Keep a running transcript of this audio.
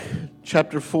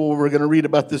chapter 4, we're going to read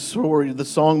about this story, the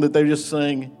song that they just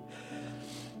sang.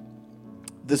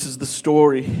 This is the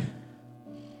story.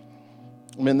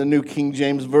 I'm in the New King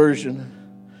James Version.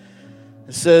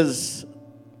 It says,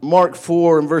 Mark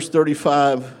 4 and verse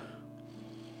 35,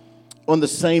 on the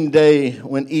same day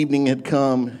when evening had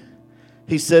come,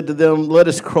 he said to them, let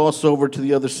us cross over to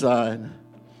the other side.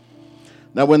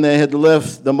 Now when they had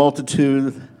left the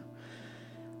multitude,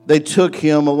 they took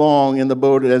him along in the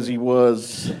boat as he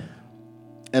was,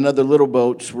 and other little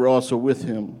boats were also with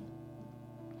him.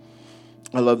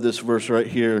 I love this verse right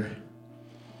here.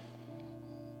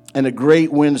 And a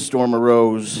great windstorm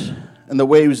arose, and the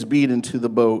waves beat into the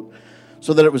boat,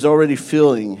 so that it was already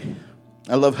filling.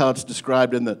 I love how it's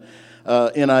described in the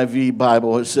NIV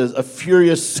Bible. It says, a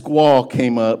furious squall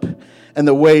came up, and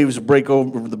the waves broke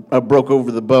over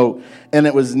the boat, and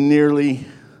it was nearly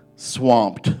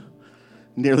swamped.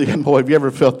 Nearly, boy, have you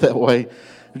ever felt that way?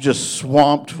 Just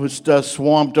swamped with stuff,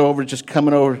 swamped over, just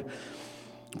coming over.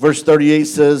 Verse 38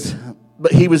 says,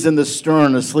 but he was in the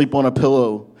stern, asleep on a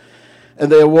pillow.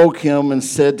 And they awoke him and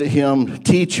said to him,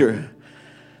 Teacher,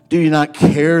 do you not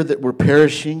care that we're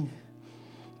perishing?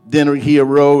 Then he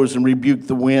arose and rebuked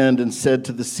the wind and said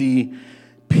to the sea,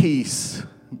 Peace,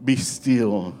 be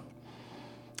still.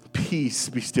 Peace,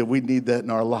 be still. We need that in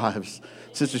our lives.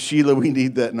 Sister Sheila, we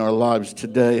need that in our lives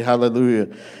today. Hallelujah.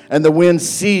 And the wind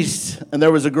ceased, and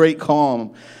there was a great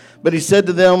calm. But he said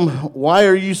to them, Why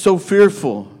are you so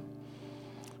fearful?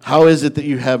 How is it that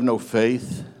you have no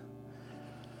faith?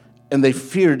 And they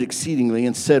feared exceedingly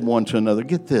and said one to another,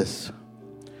 get this.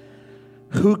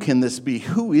 Who can this be?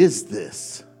 Who is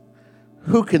this?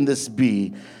 Who can this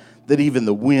be that even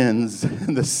the winds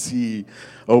and the sea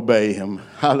obey him?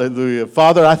 Hallelujah.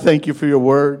 Father, I thank you for your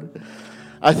word.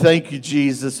 I thank you,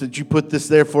 Jesus, that you put this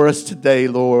there for us today,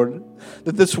 Lord.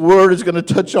 That this word is going to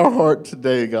touch our heart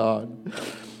today, God.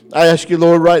 I ask you,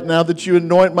 Lord, right now that you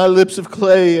anoint my lips of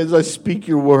clay as I speak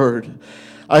your word.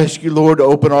 I ask you, Lord, to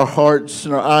open our hearts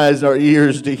and our eyes and our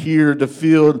ears to hear, to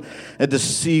feel, and to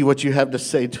see what you have to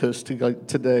say to us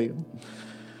today.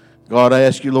 God, I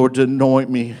ask you, Lord, to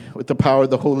anoint me with the power of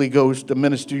the Holy Ghost to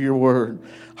minister your word.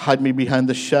 Hide me behind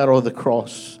the shadow of the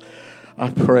cross. I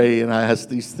pray and I ask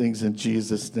these things in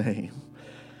Jesus' name.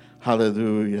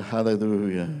 Hallelujah,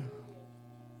 hallelujah.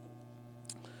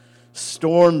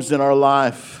 Storms in our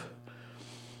life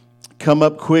come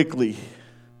up quickly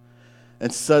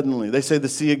and suddenly. They say the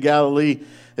Sea of Galilee,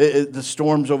 the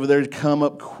storms over there come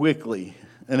up quickly.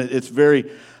 And it's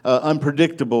very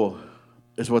unpredictable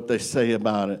is what they say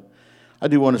about it. I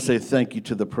do want to say thank you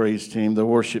to the praise team, the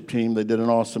worship team. They did an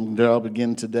awesome job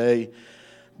again today,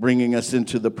 bringing us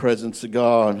into the presence of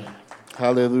God.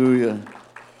 Hallelujah.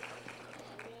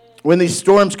 When these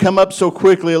storms come up so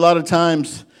quickly, a lot of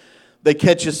times they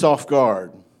catch us off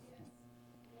guard.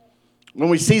 When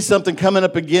we see something coming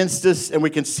up against us and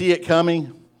we can see it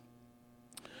coming,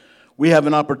 we have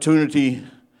an opportunity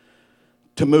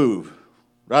to move,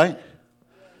 right?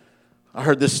 I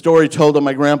heard this story told of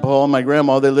my grandpa and my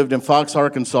grandma. They lived in Fox,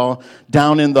 Arkansas,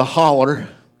 down in the holler,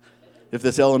 if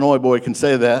this Illinois boy can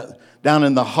say that, down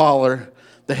in the holler.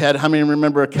 They had, how many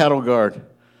remember a cattle guard?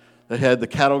 They had the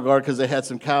cattle guard because they had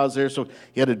some cows there, so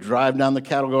you had to drive down the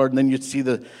cattle guard, and then you'd see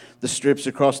the strips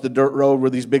across the dirt road where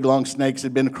these big, long snakes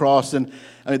had been across. And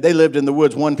I mean, they lived in the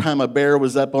woods. One time a bear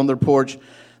was up on their porch.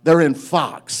 They're in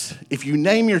Fox. If you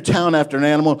name your town after an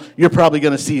animal, you're probably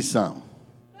going to see some.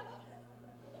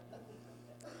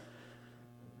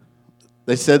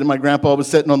 They said that my grandpa was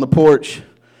sitting on the porch.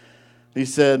 He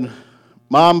said,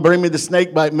 Mom, bring me the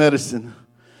snake bite medicine.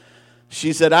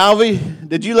 She said, Alvy,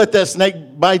 did you let that snake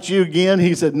bite you again?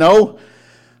 He said, no,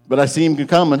 but I see him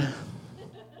coming.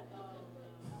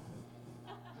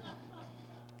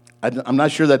 I'm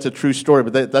not sure that's a true story,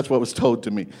 but that's what was told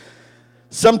to me.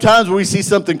 Sometimes when we see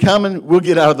something coming, we'll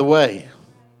get out of the way.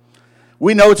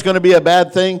 We know it's going to be a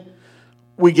bad thing.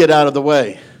 We get out of the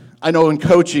way. I know in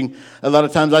coaching, a lot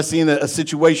of times I've seen a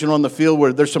situation on the field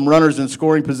where there's some runners in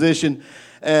scoring position,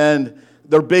 and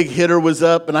their big hitter was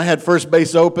up, and I had first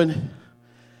base open.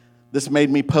 This made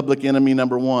me public enemy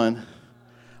number one.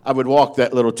 I would walk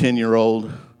that little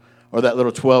 10-year-old or that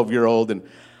little 12-year-old, and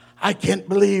I can't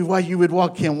believe why you would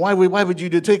walk him. Why would you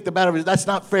take the batter? That's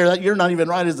not fair. You're not even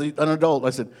right as an adult. I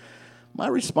said, my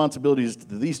responsibility is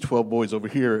to these 12 boys over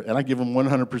here, and I give them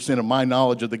 100% of my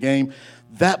knowledge of the game.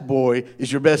 That boy is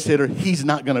your best hitter. He's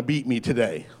not going to beat me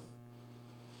today.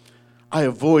 I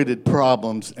avoided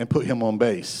problems and put him on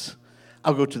base.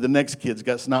 I'll go to the next kid's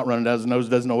got snot running down his nose,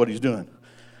 doesn't know what he's doing.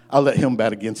 I'll let him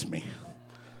bat against me.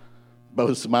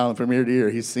 Bo's smiling from ear to ear.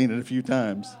 He's seen it a few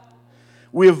times.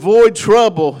 We avoid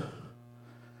trouble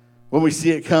when we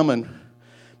see it coming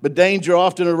But danger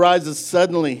often arises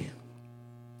suddenly.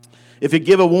 If you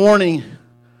give a warning,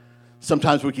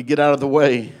 sometimes we could get out of the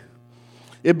way.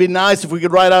 It'd be nice if we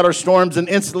could ride out our storms in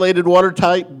insulated,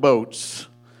 watertight boats.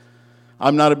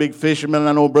 I'm not a big fisherman.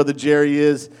 I know Brother Jerry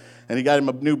is, and he got him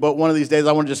a new boat. One of these days,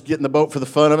 I want to just get in the boat for the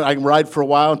fun of it. I can ride for a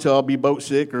while until I'll be boat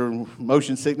sick or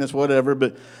motion sickness, whatever,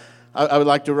 but I would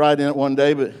like to ride in it one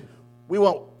day. But we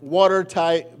want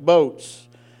watertight boats.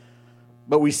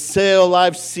 But we sail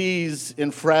life seas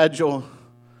in fragile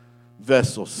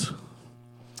vessels.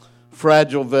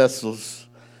 Fragile vessels.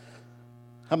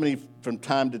 How many from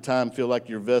time to time feel like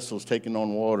your vessel's taking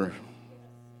on water?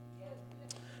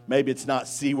 Maybe it's not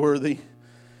seaworthy.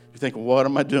 You're thinking, what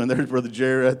am I doing? There's Brother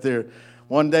Jerry right there.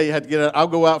 One day you had to get out. I'll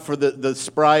go out for the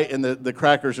Sprite and the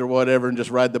crackers or whatever and just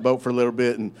ride the boat for a little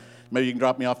bit. And maybe you can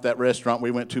drop me off that restaurant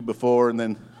we went to before, and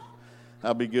then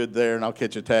I'll be good there, and I'll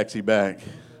catch a taxi back.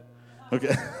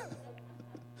 Okay.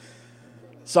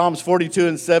 Psalms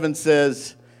 42:7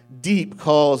 says, deep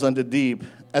calls unto deep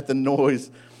at the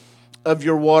noise of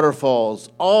your waterfalls.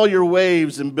 All your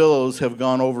waves and billows have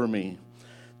gone over me.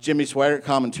 Jimmy Swaggart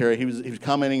commentary, he was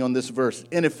commenting on this verse.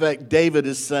 In effect, David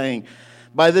is saying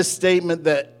by this statement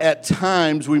that at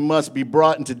times we must be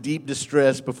brought into deep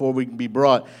distress before we can be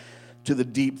brought to the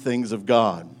deep things of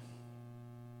God.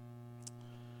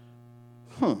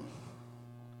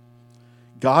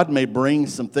 God may bring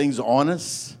some things on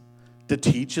us to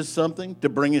teach us something, to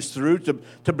bring us through, to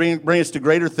bring us to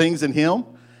greater things in Him.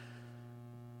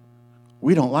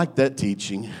 We don't like that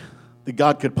teaching, that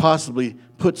God could possibly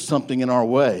put something in our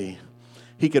way.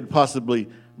 He could possibly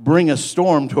bring a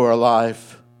storm to our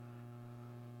life.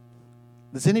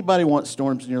 Does anybody want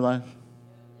storms in your life?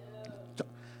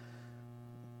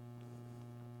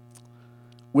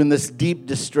 When this deep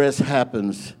distress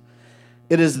happens,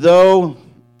 it is though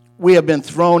we have been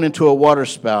thrown into a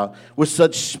waterspout with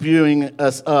such spewing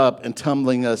us up and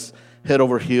tumbling us head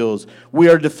over heels. We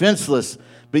are defenseless,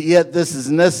 but yet this is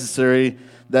necessary.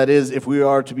 That is, if we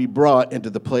are to be brought into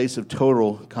the place of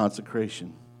total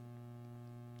consecration.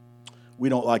 We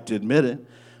don't like to admit it,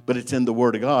 but it's in the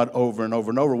Word of God over and over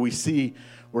and over. We see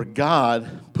where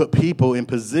God put people in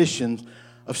positions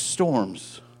of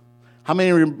storms. How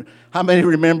many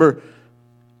remember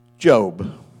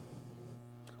Job?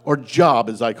 Or Job,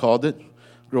 as I called it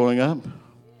growing up.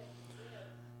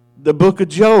 The book of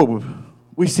Job,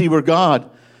 we see where God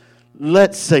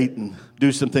let Satan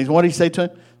do some things. What did He say to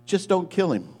him? Just don't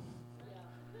kill him.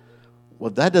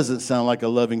 Well, that doesn't sound like a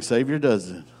loving Savior,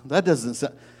 does it? That doesn't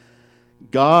sound.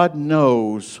 God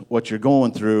knows what you're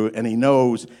going through, and He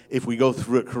knows if we go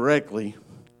through it correctly,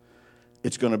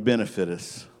 it's going to benefit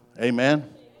us. Amen?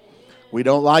 We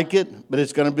don't like it, but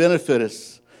it's going to benefit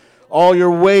us. All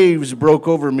your waves broke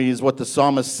over me is what the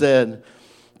psalmist said.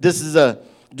 This is a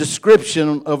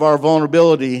description of our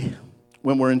vulnerability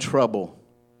when we're in trouble.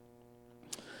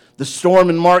 The storm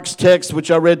in Mark's text,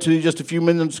 which I read to you just a few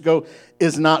minutes ago,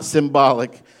 is not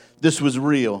symbolic. This was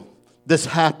real. This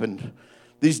happened.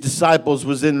 These disciples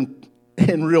was in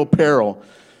real peril.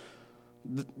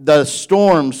 The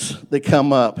storms that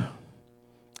come up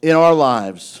in our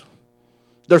lives,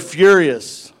 they're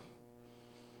furious.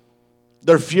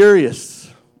 They're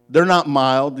furious. They're not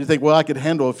mild. You think, well, I could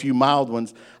handle a few mild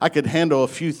ones. I could handle a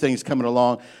few things coming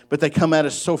along. But they come at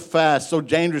us so fast, so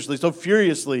dangerously, so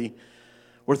furiously.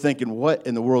 We're thinking, what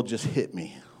in the world just hit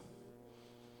me?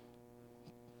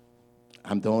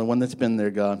 I'm the only one that's been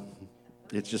there, God.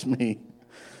 It's just me.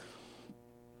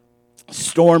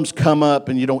 Storms come up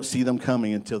and you don't see them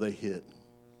coming until they hit.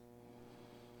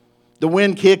 The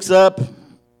wind kicks up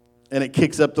and it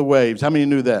kicks up the waves. How many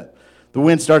knew that? The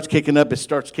wind starts kicking up, it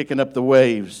starts kicking up the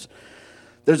waves.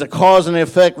 There's a cause and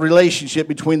effect relationship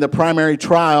between the primary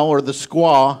trial or the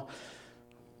squall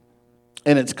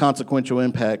and its consequential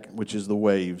impact, which is the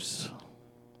waves.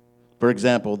 For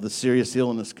example, the serious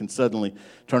illness can suddenly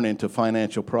turn into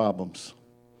financial problems.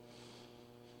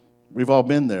 We've all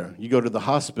been there. You go to the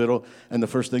hospital, and the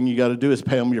first thing you got to do is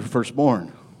pay them your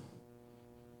firstborn.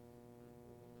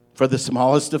 For the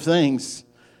smallest of things,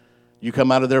 you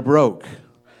come out of there broke.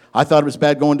 I thought it was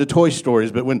bad going to toy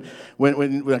stores, but when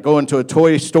I go into a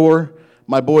toy store,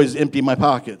 my boys empty my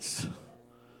pockets.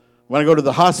 When I go to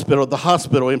the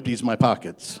hospital empties my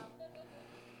pockets.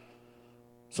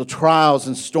 So trials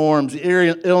and storms,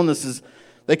 illnesses,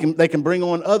 they can bring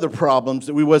on other problems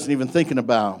that we wasn't even thinking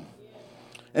about.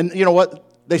 And you know what?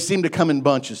 They seem to come in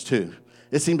bunches too.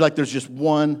 It seems like there's just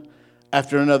one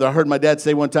after another. I heard my dad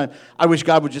say one time, I wish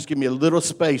God would just give me a little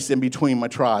space in between my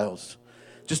trials.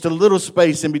 Just a little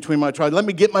space in between my trials. Let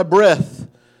me get my breath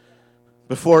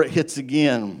before it hits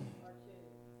again.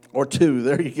 Or two,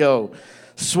 there you go.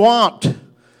 Swamped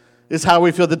is how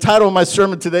we feel. The title of my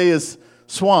sermon today is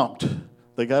Swamped.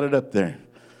 They got it up there.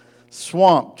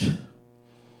 Swamped.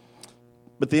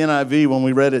 But the NIV, when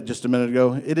we read it just a minute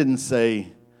ago, it didn't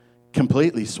say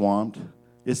completely swamped.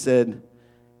 It said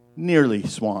nearly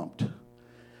swamped.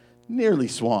 Nearly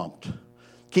swamped.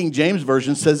 King James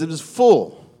Version says it was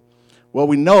full. Well,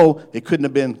 we know it couldn't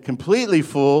have been completely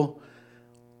full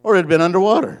or it had been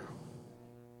underwater.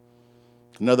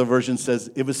 Another version says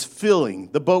it was filling.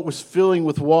 The boat was filling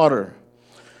with water.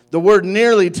 The word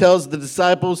nearly tells the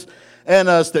disciples and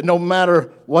us that no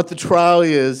matter what the trial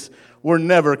is, we're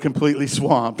never completely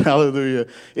swamped. Hallelujah.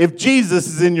 If Jesus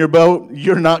is in your boat,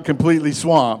 you're not completely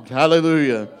swamped.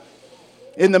 Hallelujah.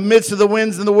 In the midst of the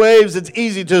winds and the waves, it's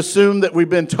easy to assume that we've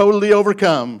been totally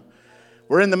overcome.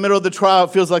 We're in the middle of the trial.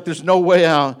 It feels like there's no way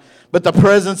out. But the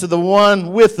presence of the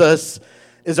one with us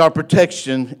is our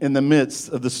protection in the midst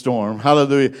of the storm.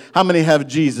 Hallelujah. How many have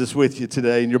Jesus with you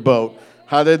today in your boat?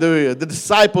 Hallelujah. The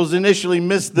disciples initially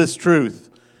missed this truth.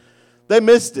 They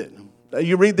missed it.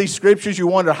 You read these scriptures, you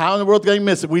wonder, how in the world did they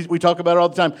miss it? We talk about it all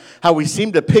the time, how we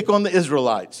seem to pick on the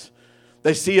Israelites.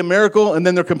 They see a miracle, and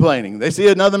then they're complaining. They see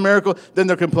another miracle, then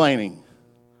they're complaining.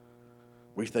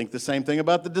 We think the same thing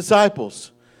about the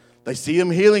disciples. They see him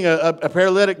healing a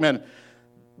paralytic man.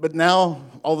 But now,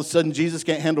 all of a sudden, Jesus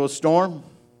can't handle a storm.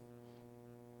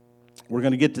 We're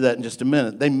going to get to that in just a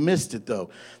minute. They missed it, though.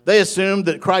 They assumed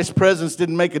that Christ's presence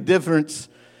didn't make a difference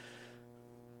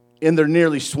in their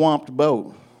nearly swamped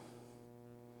boat.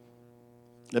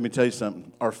 Let me tell you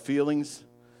something. Our feelings,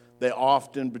 they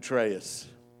often betray us.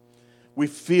 We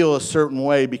feel a certain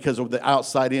way because of the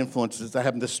outside influences that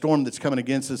happen, the storm that's coming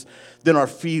against us. Then our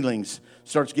feelings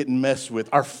starts getting messed with.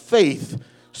 Our faith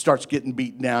starts getting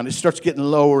beat down. It starts getting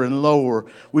lower and lower.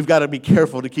 We've got to be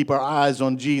careful to keep our eyes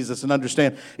on Jesus and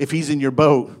understand if he's in your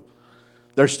boat,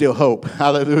 there's still hope.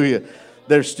 Hallelujah.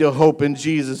 There's still hope in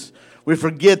Jesus. We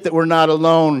forget that we're not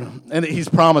alone and that he's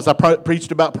promised. I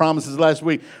preached about promises last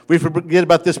week. We forget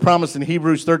about this promise in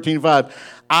Hebrews 13:5.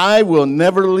 I will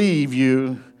never leave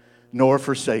you nor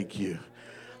forsake you.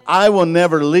 I will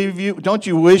never leave you. Don't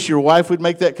you wish your wife would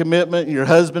make that commitment? Your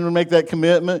husband would make that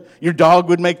commitment? Your dog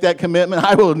would make that commitment?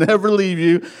 I will never leave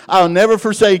you. I'll never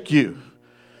forsake you.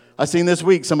 I seen this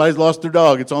week somebody's lost their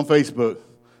dog. It's on Facebook.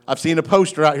 I've seen a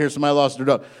poster out here, somebody lost their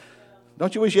dog.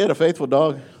 Don't you wish you had a faithful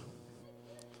dog?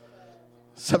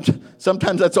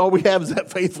 Sometimes that's all we have is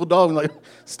that faithful dog. I'm like,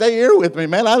 stay here with me,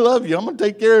 man. I love you. I'm going to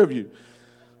take care of you.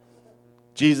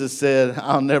 Jesus said,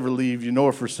 I'll never leave you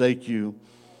nor forsake you.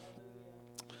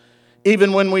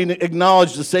 Even when we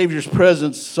acknowledge the Savior's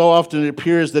presence, so often it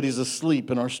appears that he's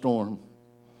asleep in our storm.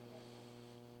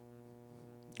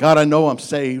 God, I know I'm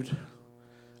saved.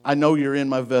 I know you're in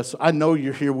my vessel. I know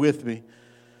you're here with me.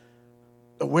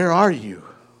 But where are you?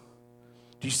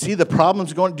 Do you see the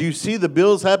problems going? Do you see the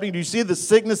bills happening? Do you see the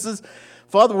sicknesses?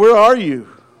 Father, where are you?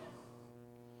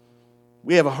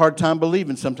 We have a hard time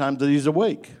believing sometimes that he's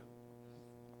awake.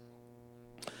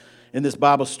 In this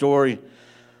Bible story,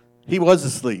 he was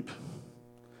asleep.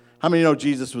 How many know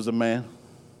Jesus was a man?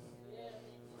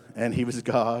 And he was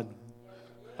God.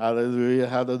 Hallelujah,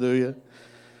 hallelujah.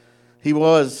 He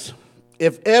was.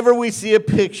 If ever we see a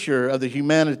picture of the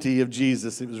humanity of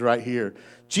Jesus, it was right here.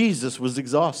 Jesus was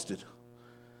exhausted.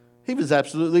 He was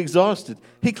absolutely exhausted.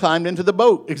 He climbed into the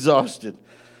boat exhausted.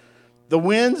 The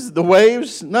winds, the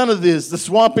waves, none of this. The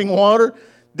swamping water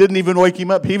didn't even wake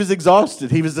him up. He was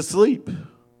exhausted. He was asleep.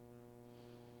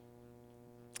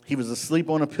 He was asleep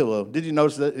on a pillow. Did you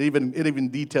notice that? It even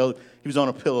detailed he was on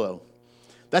a pillow.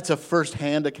 That's a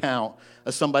first-hand account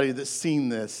of somebody that's seen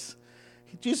this.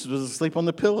 Jesus was asleep on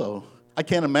the pillow. I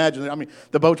can't imagine. I mean,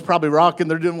 the boat's probably rocking.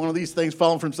 They're doing one of these things,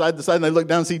 falling from side to side, and they look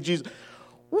down and see Jesus.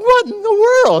 What in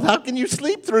the world? How can you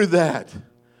sleep through that?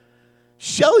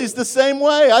 Shelley's the same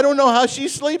way. I don't know how she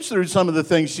sleeps through some of the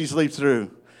things she sleeps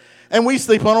through. And we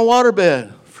sleep on a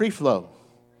waterbed, free flow.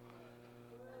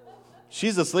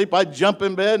 She's asleep. I jump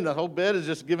in bed, and the whole bed is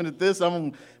just giving it this.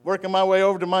 I'm working my way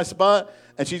over to my spot,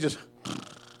 and she just...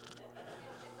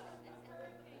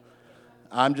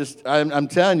 I'm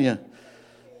telling you.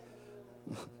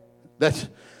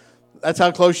 That's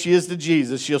how close she is to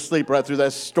Jesus. She'll sleep right through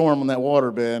that storm on that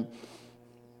waterbed.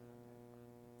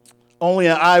 Only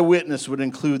an eyewitness would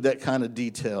include that kind of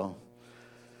detail.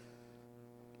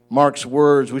 Mark's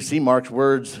words, we see Mark's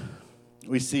words.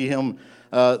 We see him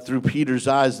through Peter's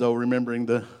eyes, though, remembering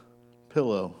the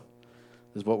pillow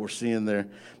is what we're seeing there.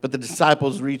 But the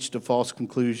disciples reached a false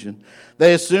conclusion.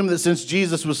 They assumed that since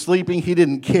Jesus was sleeping, he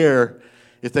didn't care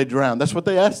if they drowned. That's what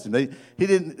they asked him.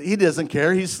 He doesn't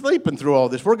care. He's sleeping through all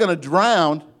this. We're going to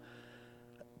drown.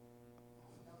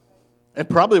 And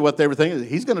probably what they were thinking is,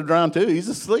 he's going to drown too. He's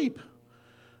asleep.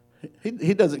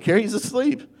 He doesn't care. He's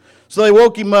asleep. So they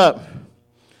woke him up.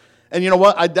 And you know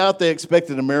what? I doubt they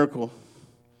expected a miracle.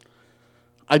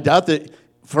 I doubt that,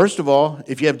 first of all,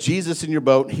 if you have Jesus in your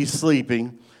boat, he's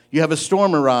sleeping. You have a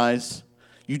storm arise.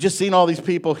 You've just seen all these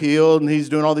people healed, and he's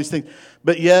doing all these things.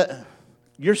 But yet,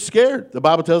 you're scared. The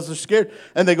Bible tells us they're scared.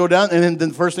 And they go down, and then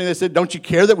the first thing they said, don't you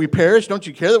care that we perish? Don't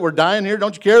you care that we're dying here?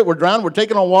 Don't you care that we're drowning? We're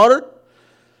taking on water?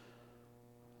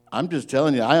 I'm just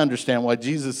telling you, I understand why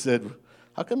Jesus said,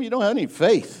 how come you don't have any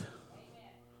faith?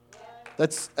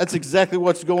 That's exactly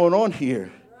what's going on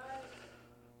here.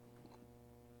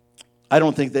 I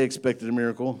don't think they expected a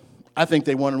miracle. I think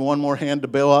they wanted one more hand to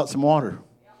bail out some water.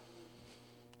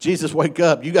 Jesus, wake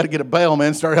up. You got to get a bail,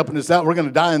 man. Start helping us out. We're going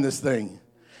to die in this thing.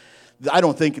 I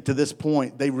don't think to this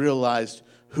point they realized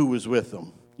who was with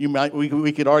them.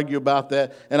 We could argue about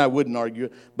that, and I wouldn't argue.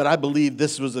 But I believe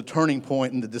this was a turning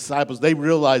point in the disciples. They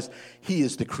realized he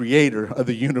is the creator of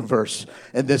the universe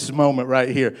in this moment right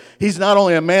here. He's not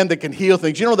only a man that can heal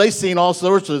things. You know, they've seen all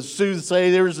sorts of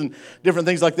soothsayers and different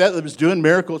things like that was doing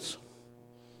miracles.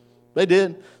 They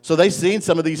did. So they've seen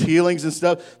some of these healings and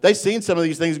stuff. They've seen some of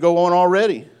these things go on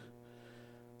already.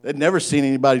 They'd never seen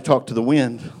anybody talk to the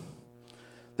wind.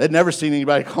 They'd never seen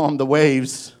anybody calm the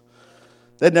waves.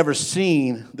 They'd never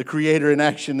seen the Creator in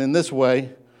action in this way.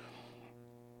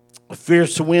 A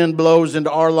fierce wind blows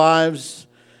into our lives,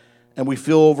 and we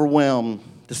feel overwhelmed.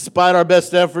 Despite our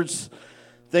best efforts,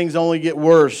 things only get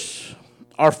worse.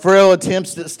 Our frail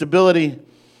attempts at stability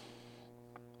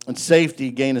and safety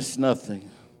gain us nothing.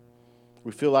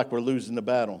 We feel like we're losing the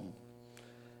battle.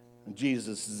 And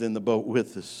Jesus is in the boat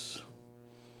with us.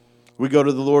 We go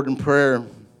to the Lord in prayer.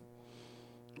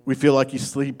 We feel like he's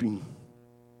sleeping.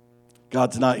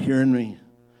 God's not hearing me.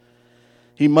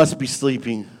 He must be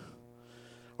sleeping,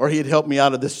 or he'd help me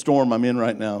out of this storm I'm in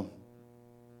right now.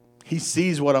 He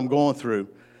sees what I'm going through.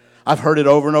 I've heard it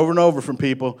over and over and over from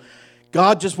people.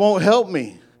 God just won't help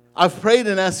me. I've prayed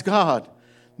and asked God.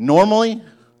 Normally,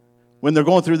 when they're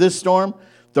going through this storm,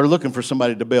 they're looking for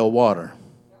somebody to bail water.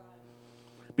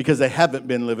 Because they haven't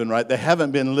been living right. They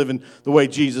haven't been living the way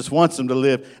Jesus wants them to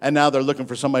live. And now they're looking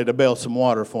for somebody to bail some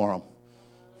water for them.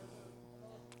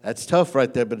 That's tough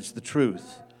right there, but it's the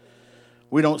truth.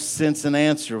 We don't sense an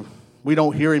answer. We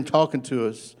don't hear him talking to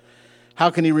us.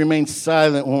 How can he remain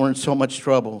silent when we're in so much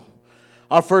trouble?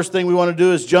 Our first thing we want to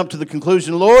do is jump to the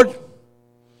conclusion, Lord,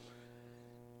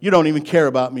 you don't even care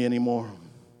about me anymore.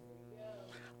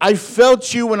 I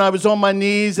felt you when I was on my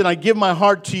knees and I give my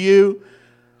heart to you.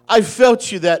 I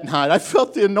felt you that night. I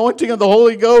felt the anointing of the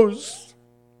Holy Ghost.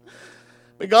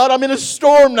 But God, I'm in a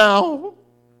storm now.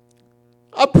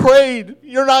 I prayed.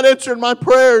 You're not answering my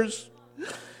prayers.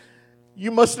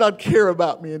 You must not care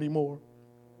about me anymore.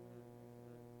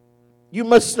 You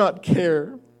must not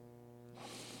care.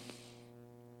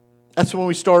 That's when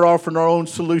we start offering our own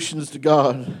solutions to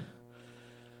God.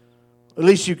 At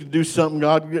least you can do something,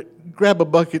 God. Grab a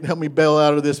bucket and help me bail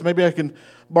out of this. Maybe I can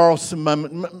borrow some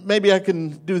money. Maybe I can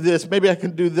do this. Maybe I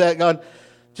can do that. God,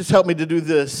 just help me to do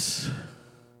this.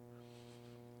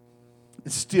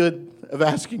 Instead of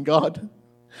asking God,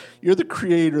 you're the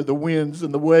creator of the winds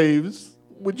and the waves.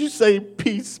 Would you say,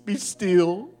 peace, be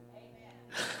still?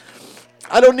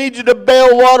 I don't need you to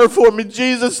bail water for me,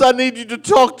 Jesus. I need you to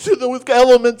talk to the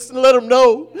elements and let them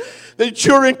know that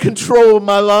you're in control of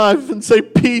my life and say,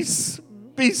 peace,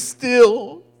 be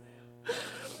still.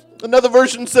 Another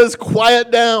version says,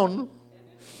 quiet down.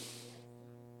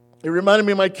 It reminded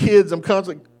me of my kids. I'm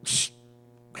constantly, shh,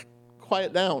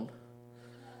 quiet down.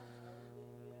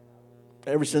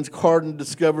 Ever since Carden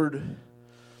discovered,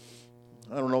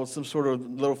 I don't know, some sort of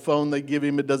little phone they give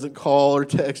him, it doesn't call or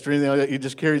text or anything like that. He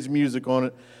just carries music on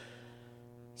it.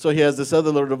 So he has this other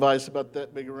little device about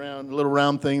that big around, little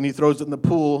round thing, and he throws it in the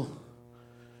pool,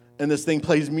 and this thing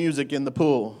plays music in the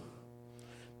pool.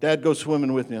 Dad goes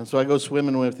swimming with me, so I go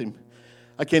swimming with him.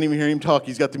 I can't even hear him talk.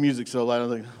 He's got the music so loud. I'm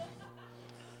like,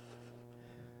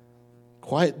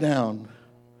 quiet down.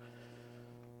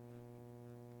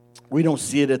 We don't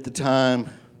see it at the time,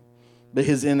 but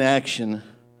his inaction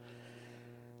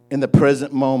in the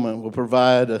present moment will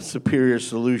provide a superior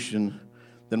solution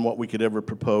than what we could ever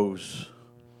propose.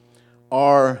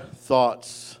 Our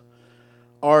thoughts,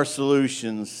 our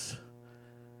solutions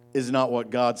is not what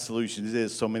God's solutions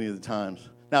is so many of the times.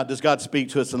 Now, does God speak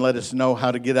to us and let us know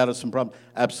how to get out of some problems?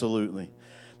 Absolutely.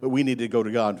 But we need to go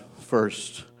to God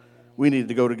first. We need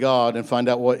to go to God and find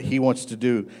out what he wants to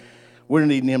do. We're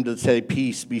needing him to say,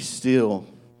 peace, be still.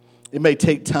 It may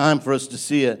take time for us to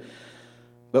see it,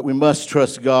 but we must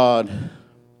trust God.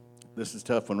 This is a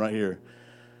tough one right here.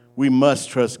 We must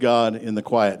trust God in the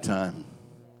quiet time.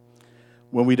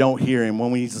 When we don't hear him,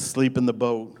 when he's asleep in the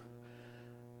boat,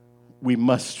 we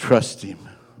must trust him.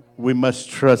 We must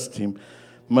trust him.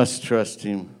 Must trust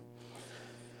him.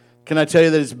 Can I tell you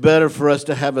that it's better for us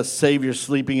to have a Savior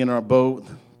sleeping in our boat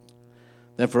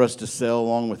than for us to sail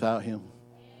along without him?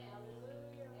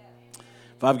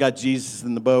 If I've got Jesus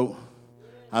in the boat,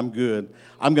 I'm good.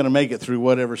 I'm going to make it through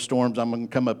whatever storms I'm going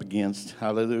to come up against.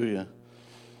 Hallelujah.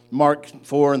 Mark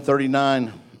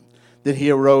 4:39. Then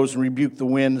he arose and rebuked the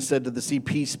wind and said to the sea,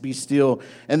 "Peace, be still."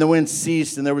 And the wind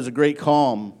ceased, and there was a great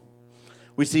calm.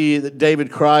 We see that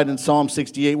David cried in Psalm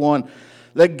 68:1,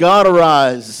 "Let God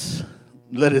arise,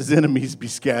 let his enemies be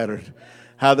scattered."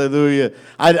 Hallelujah.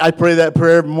 I pray that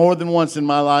prayer more than once in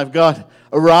my life. God,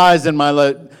 arise in my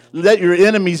life. Let your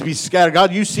enemies be scattered.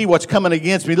 God, you see what's coming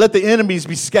against me. Let the enemies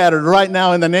be scattered right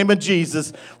now in the name of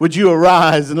Jesus. Would you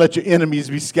arise and let your enemies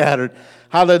be scattered?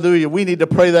 Hallelujah. We need to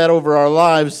pray that over our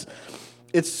lives.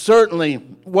 It's certainly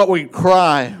what we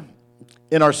cry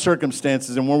in our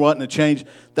circumstances, and we're wanting to change.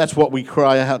 That's what we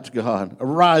cry out to God.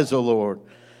 Arise, O Lord.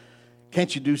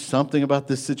 Can't you do something about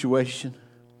this situation?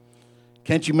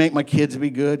 Can't you make my kids be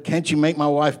good? Can't you make my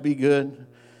wife be good?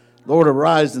 Lord,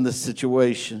 arise in this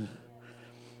situation.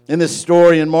 In this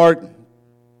story in Mark,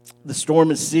 the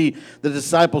storm at sea, the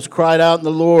disciples cried out, and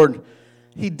the Lord,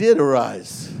 he did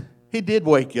arise. He did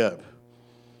wake up.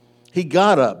 He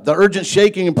got up. The urgent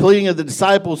shaking and pleading of the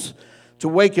disciples to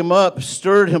wake him up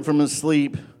stirred him from his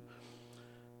sleep.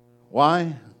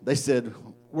 Why? They said,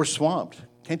 "We're swamped.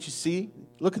 Can't you see?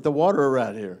 Look at the water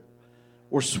around here.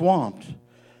 We're swamped."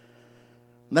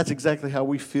 And that's exactly how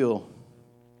we feel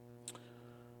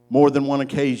more than one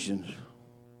occasion.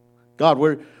 God,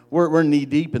 we're knee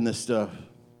deep in this stuff.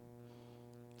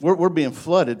 We're being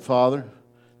flooded, Father.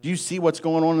 Do you see what's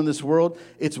going on in this world?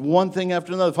 It's one thing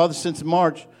after another. Father, since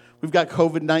March, we've got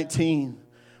COVID-19.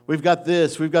 We've got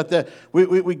this. We've got that.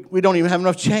 We don't even have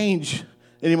enough change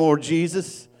anymore,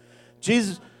 Jesus.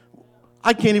 Jesus,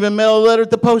 I can't even mail a letter at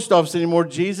the post office anymore,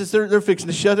 Jesus. They're fixing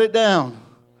to shut it down.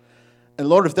 And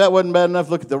Lord, if that wasn't bad enough,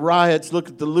 look at the riots, look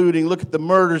at the looting, look at the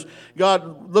murders.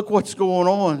 God, look what's going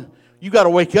on. You got to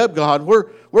wake up, God.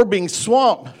 We're being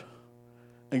swamped.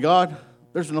 And God,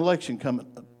 there's an election coming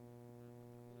up.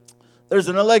 There's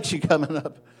an election coming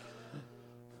up.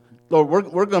 Lord,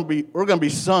 we're going to be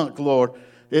sunk, Lord,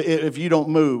 if you don't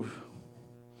move.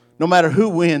 No matter who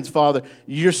wins, Father,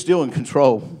 you're still in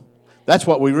control. That's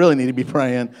what we really need to be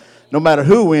praying. No matter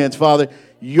who wins, Father,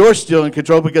 you're still in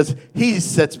control because he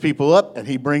sets people up and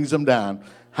he brings them down.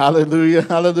 Hallelujah,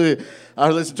 hallelujah. I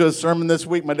listened to a sermon this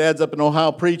week. My dad's up in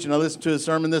Ohio preaching. I listened to a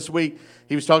sermon this week.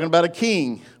 He was talking about a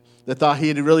king that thought he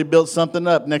had really built something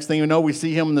up. Next thing you know, we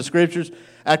see him in the scriptures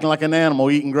acting like an animal,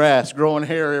 eating grass, growing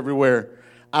hair everywhere,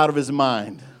 out of his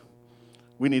mind.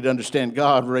 We need to understand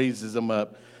God raises them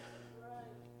up.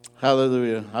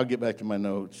 Hallelujah. I'll get back to my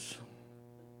notes.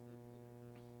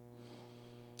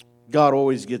 God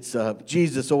always gets up.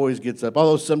 Jesus always gets up.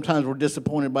 Although sometimes we're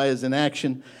disappointed by his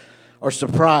inaction or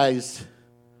surprised,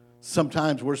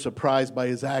 sometimes we're surprised by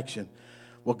his action.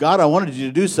 Well, God, I wanted you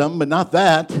to do something, but not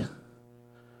that.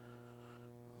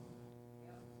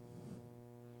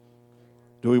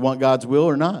 Do we want God's will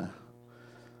or not?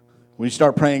 When you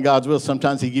start praying God's will,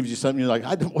 sometimes he gives you something, you're like,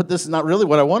 this is not really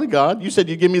what I wanted, God. You said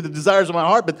you'd give me the desires of my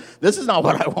heart, but this is not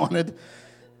what I wanted.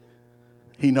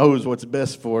 He knows what's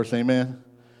best for us, amen?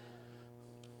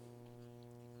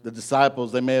 The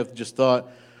disciples, they may have just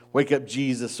thought, wake up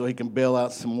Jesus so he can bail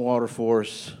out some water for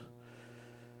us.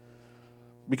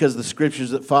 Because the scriptures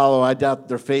that follow, I doubt that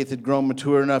their faith had grown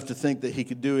mature enough to think that he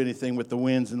could do anything with the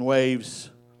winds and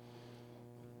waves.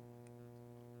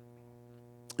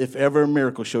 If ever a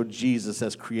miracle showed Jesus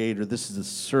as creator, this is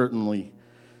certainly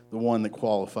the one that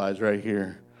qualifies right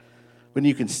here. When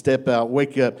you can step out,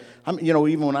 wake up.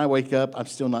 Even when I wake up, I'm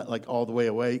still not like all the way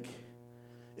awake.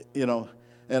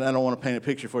 And I don't want to paint a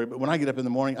picture for you, but when I get up in the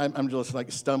morning, I'm just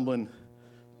like stumbling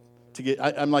to get.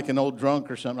 I'm like an old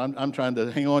drunk or something. I'm trying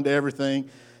to hang on to everything,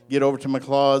 get over to my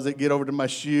closet, get over to my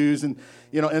shoes, and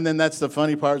and then that's the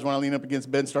funny part is when I lean up against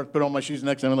the bed and start to put on my shoes.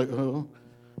 Next time I'm like, oh,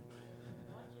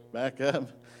 back up.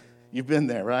 You've been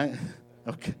there, right?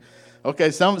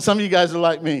 Okay. Some of you guys are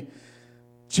like me.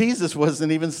 Jesus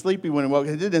wasn't even sleepy when he woke.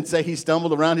 He didn't say he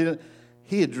stumbled around.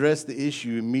 He addressed the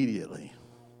issue immediately.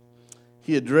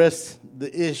 He addressed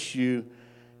the issue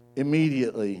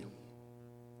immediately.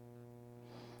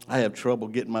 I have trouble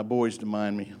getting my boys to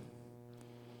mind me,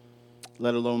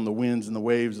 let alone the winds and the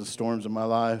waves and storms of my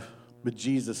life. But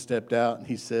Jesus stepped out and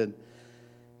he said,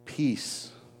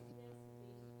 peace,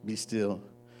 be still.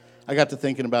 I got to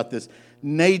thinking about this.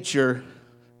 Nature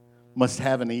must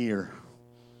have an ear.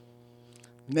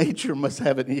 Nature must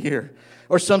have an ear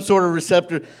or some sort of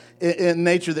receptor in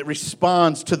nature that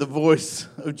responds to the voice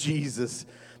of Jesus,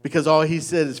 because all he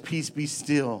said is, peace be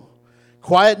still.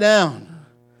 Quiet down.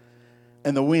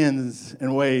 And the winds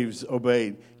and waves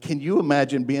obeyed. Can you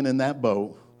imagine being in that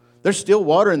boat? There's still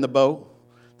water in the boat.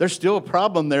 There's still a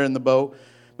problem there in the boat.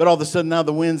 But all of a sudden now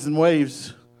the winds and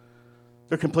waves,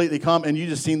 they're completely calm. And you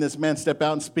just seen this man step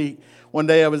out and speak. One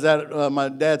day I was at my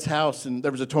dad's house, and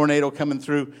there was a tornado coming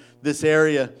through this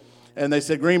area. And they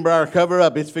said, Greenbrier, cover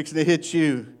up. It's fixing to hit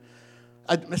you.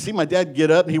 I see my dad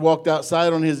get up, and he walked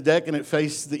outside on his deck, and it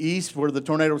faced the east where the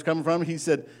tornado was coming from. He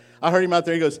said, I heard him out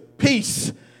there. He goes,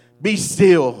 peace, be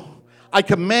still. I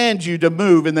command you to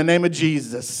move in the name of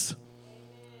Jesus.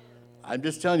 I'm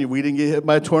just telling you, we didn't get hit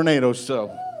by a tornado,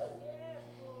 so.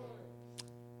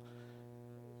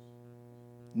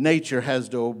 Nature has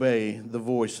to obey the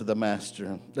voice of the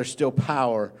Master. There's still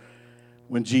power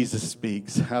when Jesus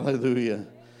speaks. Hallelujah.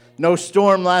 No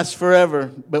storm lasts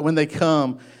forever, but when they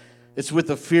come, it's with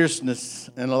a fierceness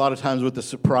and a lot of times with a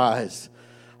surprise.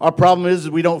 Our problem is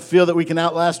we don't feel that we can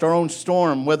outlast our own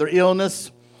storm, whether illness,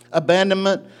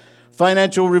 abandonment,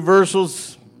 financial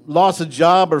reversals, loss of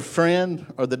job or friend,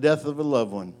 or the death of a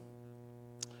loved one.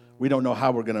 We don't know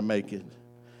how we're going to make it.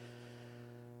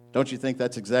 Don't you think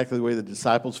that's exactly the way the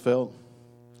disciples felt?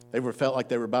 They felt like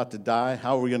they were about to die.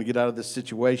 How are we going to get out of this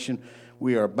situation?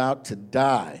 We are about to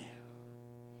die.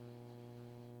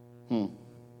 On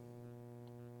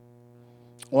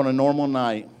a normal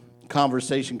night,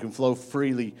 conversation can flow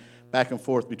freely back and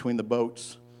forth between the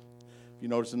boats. You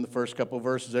notice in the first couple of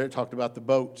verses there, it talked about the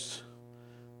boats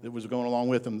that was going along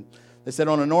with them. They said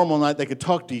on a normal night, they could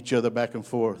talk to each other back and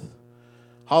forth,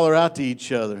 holler out to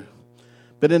each other.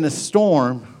 But in a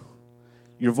storm,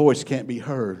 your voice can't be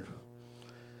heard.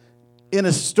 In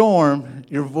a storm,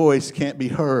 your voice can't be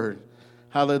heard.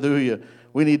 Hallelujah.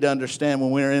 We need to understand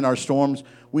when we're in our storms,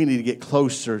 we need to get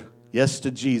closer. Yes,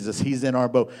 to Jesus. He's in our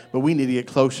boat. But we need to get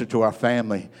closer to our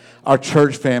family, our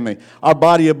church family, our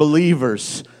body of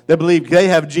believers that believe they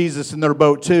have Jesus in their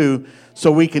boat too,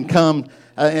 so we can come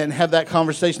and have that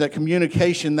conversation, that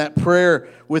communication, that prayer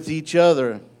with each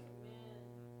other.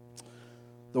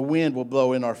 The wind will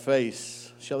blow in our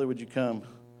face. Shelley, would you come?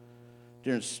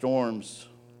 During storms.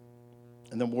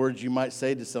 And the words you might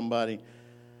say to somebody,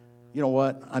 you know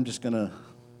what? I'm going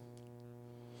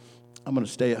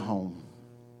to stay at home.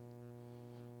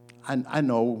 I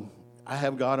know I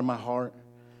have God in my heart,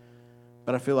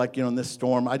 but I feel like, in this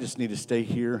storm, I just need to stay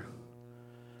here.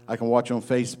 I can watch on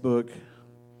Facebook.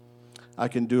 I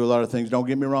can do a lot of things. Don't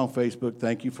get me wrong, Facebook.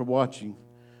 Thank you for watching.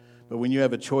 But when you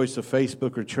have a choice of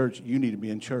Facebook or church, you need to be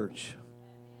in church.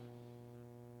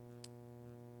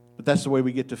 But that's the way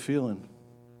we get to feeling.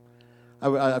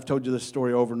 I've told you this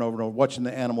story over and over and over. Watching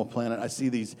the Animal Planet, I see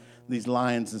these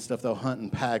lions and stuff. They'll hunt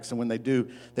in packs, and when they do,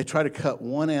 they try to cut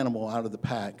one animal out of the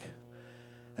pack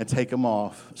and take them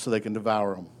off so they can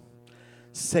devour them.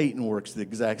 Satan works the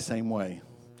exact same way.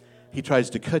 He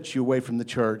tries to cut you away from the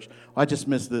church. I just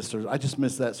missed this service. I just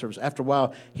missed that service. After a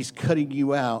while, he's cutting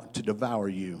you out to devour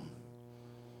you.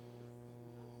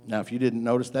 Now, if you didn't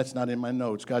notice, that's not in my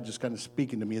notes. God just kind of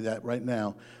speaking to me that right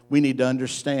now. We need to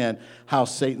understand how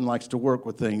Satan likes to work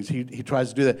with things. He tries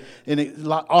to do that. And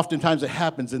oftentimes it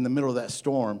happens in the middle of that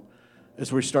storm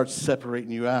is where he starts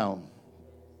separating you out.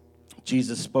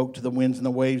 Jesus spoke to the winds and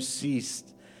the waves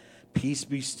ceased. Peace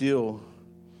be still.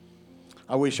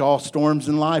 I wish all storms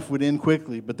in life would end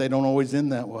quickly, but they don't always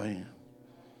end that way.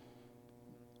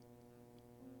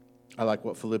 I like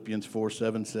what Philippians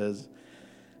 4:7 says.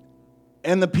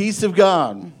 And the peace of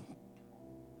God,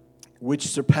 which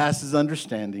surpasses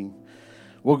understanding,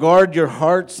 will guard your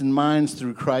hearts and minds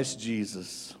through Christ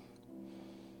Jesus.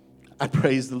 I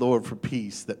praise the Lord for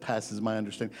peace that passes my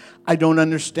understanding. I don't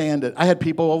understand it. I had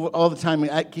people all the time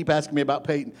keep asking me about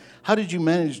Peyton. How did you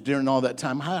manage during all that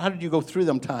time? How did you go through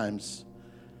them times?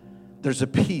 There's a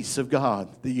peace of God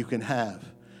that you can have.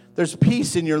 There's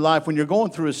peace in your life when you're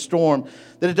going through a storm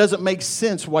that it doesn't make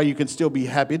sense why you can still be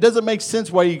happy. It doesn't make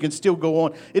sense why you can still go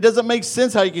on. It doesn't make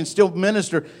sense how you can still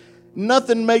minister.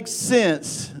 Nothing makes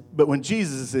sense. But when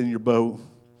Jesus is in your boat,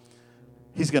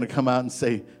 he's going to come out and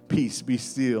say, peace, be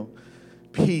still.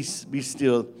 Peace, be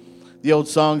still. The old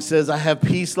song says, I have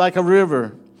peace like a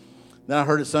river. Then I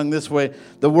heard it sung this way.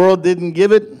 The world didn't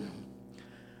give it,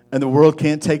 and the world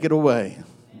can't take it away.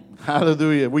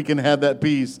 Hallelujah. We can have that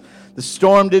peace. The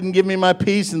storm didn't give me my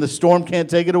peace, and the storm can't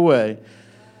take it away.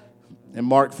 In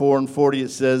Mark 4:40 it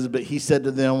says, but he said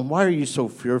to them, why are you so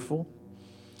fearful?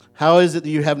 How is it that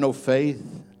you have no faith?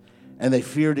 And they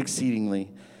feared exceedingly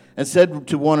and said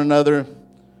to one another,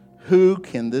 who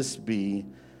can this be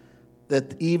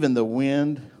that even the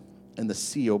wind and the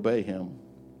sea obey him.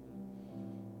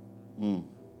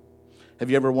 Have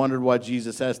you ever wondered why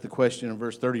Jesus asked the question in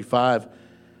verse 35,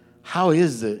 how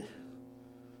is it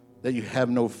that you have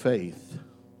no faith?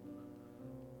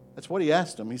 That's what he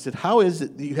asked him. He said, how is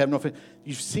it that you have no faith?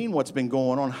 You've seen what's been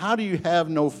going on. How do you have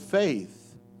no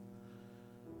faith?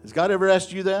 Has God ever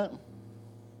asked you that?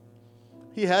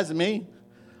 He hasn't me.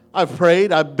 I've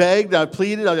prayed, I've begged, I've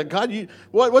pleaded. I go, God,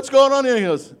 what's going on here? He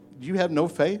goes, do you have no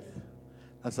faith?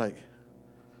 I was like,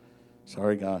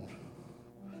 sorry, God.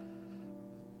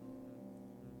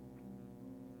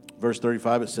 Verse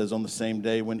 35, it says, on the same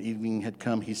day when evening had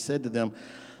come, he said to them,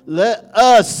 let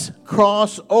us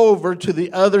cross over to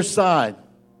the other side.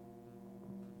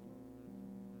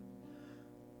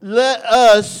 Let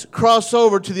us cross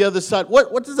over to the other side.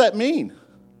 What does that mean?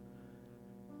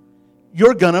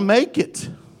 You're going to make it.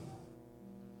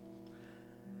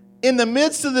 In the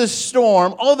midst of this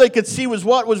storm, all they could see was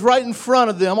what was right in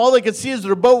front of them. All they could see is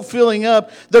their boat filling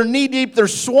up. They're knee-deep. They're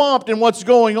swamped in what's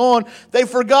going on. They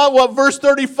forgot what verse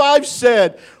 35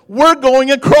 said. We're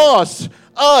going across.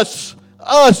 Us,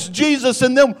 Jesus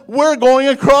and them, we're going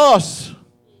across.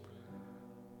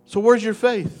 So where's your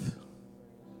faith?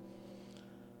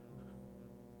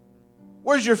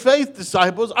 Where's your faith,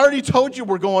 disciples? I already told you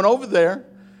we're going over there.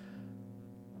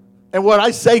 And what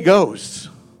I say goes.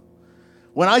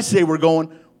 When I say we're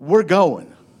going, we're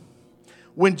going.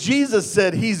 When Jesus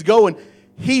said he's going,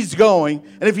 he's going.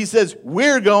 And if he says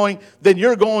we're going, then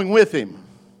you're going with him.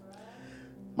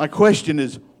 My question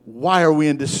is, why are we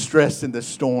in distress in this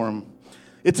storm?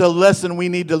 It's a lesson we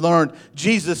need to learn.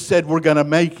 Jesus said we're going to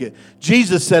make it.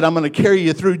 Jesus said, I'm going to carry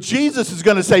you through. Jesus is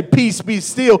going to say, peace, be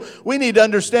still. We need to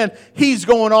understand he's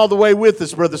going all the way with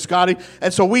us, Brother Scotty.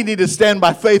 And so we need to stand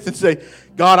by faith and say,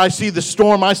 God, I see the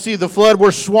storm. I see the flood.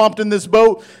 We're swamped in this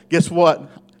boat. Guess what?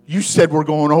 You said we're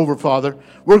going over, Father.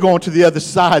 We're going to the other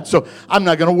side, so I'm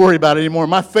not going to worry about it anymore.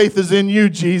 My faith is in you,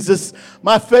 Jesus.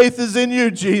 My faith is in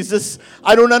you, Jesus.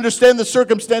 I don't understand the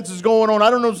circumstances going on. I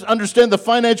don't understand the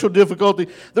financial difficulty,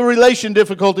 the relation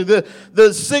difficulty,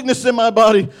 the sickness in my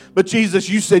body. But Jesus,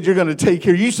 you said you're going to take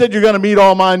care. You said you're going to meet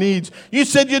all my needs. You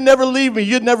said you'd never leave me.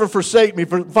 You'd never forsake me.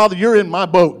 Father, you're in my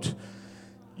boat.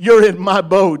 You're in my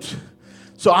boat.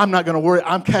 So I'm not going to worry.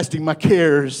 I'm casting my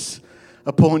cares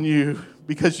upon you.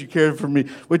 Because you cared for me.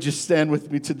 Would you stand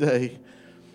with me today?